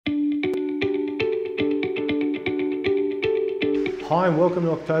Hi and welcome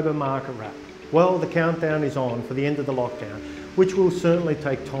to October Market Wrap. Well, the countdown is on for the end of the lockdown, which will certainly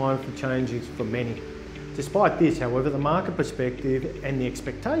take time for changes for many. Despite this, however, the market perspective and the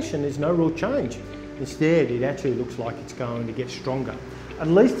expectation is no real change. Instead, it actually looks like it's going to get stronger, at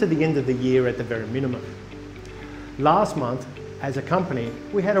least to the end of the year at the very minimum. Last month, as a company,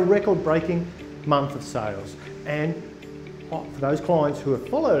 we had a record-breaking month of sales, and for those clients who have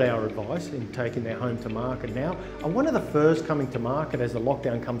followed our advice in taking their home to market now, are one of the first coming to market as the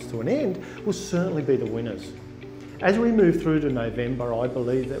lockdown comes to an end, will certainly be the winners. As we move through to November, I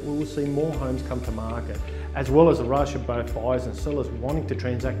believe that we will see more homes come to market, as well as a rush of both buyers and sellers wanting to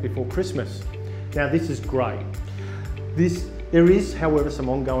transact before Christmas. Now, this is great. There is, however, some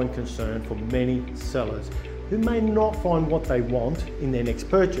ongoing concern for many sellers who may not find what they want in their next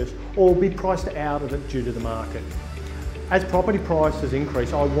purchase or will be priced out of it due to the market. As property prices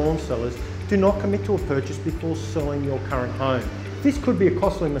increase, I warn sellers, do not commit to a purchase before selling your current home. This could be a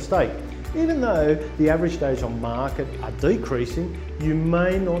costly mistake. Even though the average days on market are decreasing, you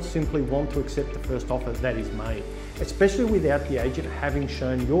may not simply want to accept the first offer that is made, especially without the agent having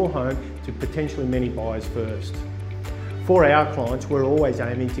shown your home to potentially many buyers first. For our clients, we're always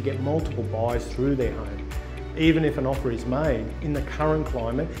aiming to get multiple buyers through their home. Even if an offer is made, in the current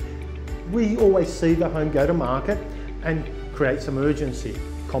climate, we always see the home go to market and create some urgency,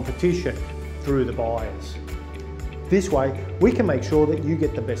 competition through the buyers. This way, we can make sure that you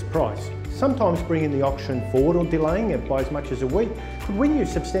get the best price. Sometimes bringing the auction forward or delaying it by as much as a week could win you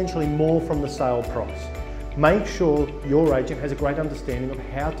substantially more from the sale price. Make sure your agent has a great understanding of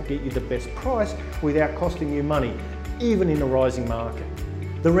how to get you the best price without costing you money, even in a rising market.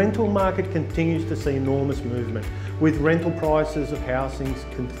 The rental market continues to see enormous movement, with rental prices of housing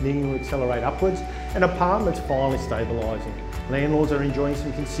continuing to accelerate upwards and apartments finally stabilising. Landlords are enjoying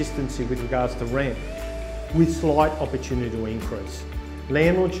some consistency with regards to rent, with slight opportunity to increase.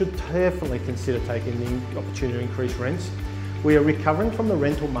 Landlords should carefully consider taking the opportunity to increase rents. We are recovering from the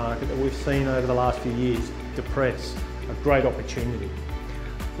rental market that we've seen over the last few years, depressed, a great opportunity.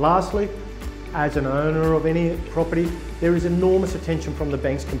 Lastly, as an owner of any property, there is enormous attention from the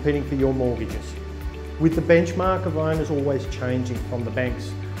banks competing for your mortgages. With the benchmark of owners always changing from the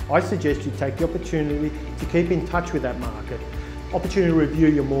banks, I suggest you take the opportunity to keep in touch with that market, opportunity to review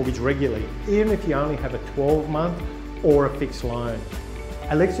your mortgage regularly, even if you only have a 12-month or a fixed loan.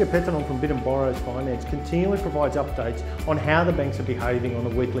 Alexia Petanon from Bid and Borrows Finance continually provides updates on how the banks are behaving on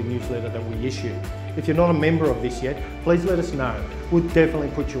the weekly newsletter that we issue. If you're not a member of this yet, please let us know. We'll definitely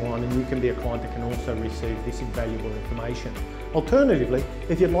put you on, and you can be a client that can also receive this invaluable information. Alternatively,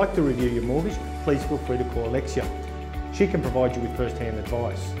 if you'd like to review your mortgage, please feel free to call Alexia. She can provide you with first-hand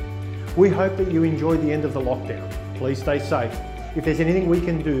advice. We hope that you enjoy the end of the lockdown. Please stay safe. If there's anything we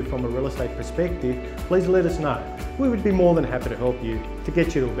can do from a real estate perspective, please let us know. We would be more than happy to help you to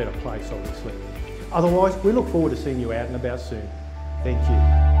get you to a better place, obviously. Otherwise, we look forward to seeing you out and about soon. Thank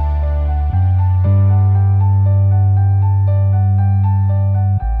you.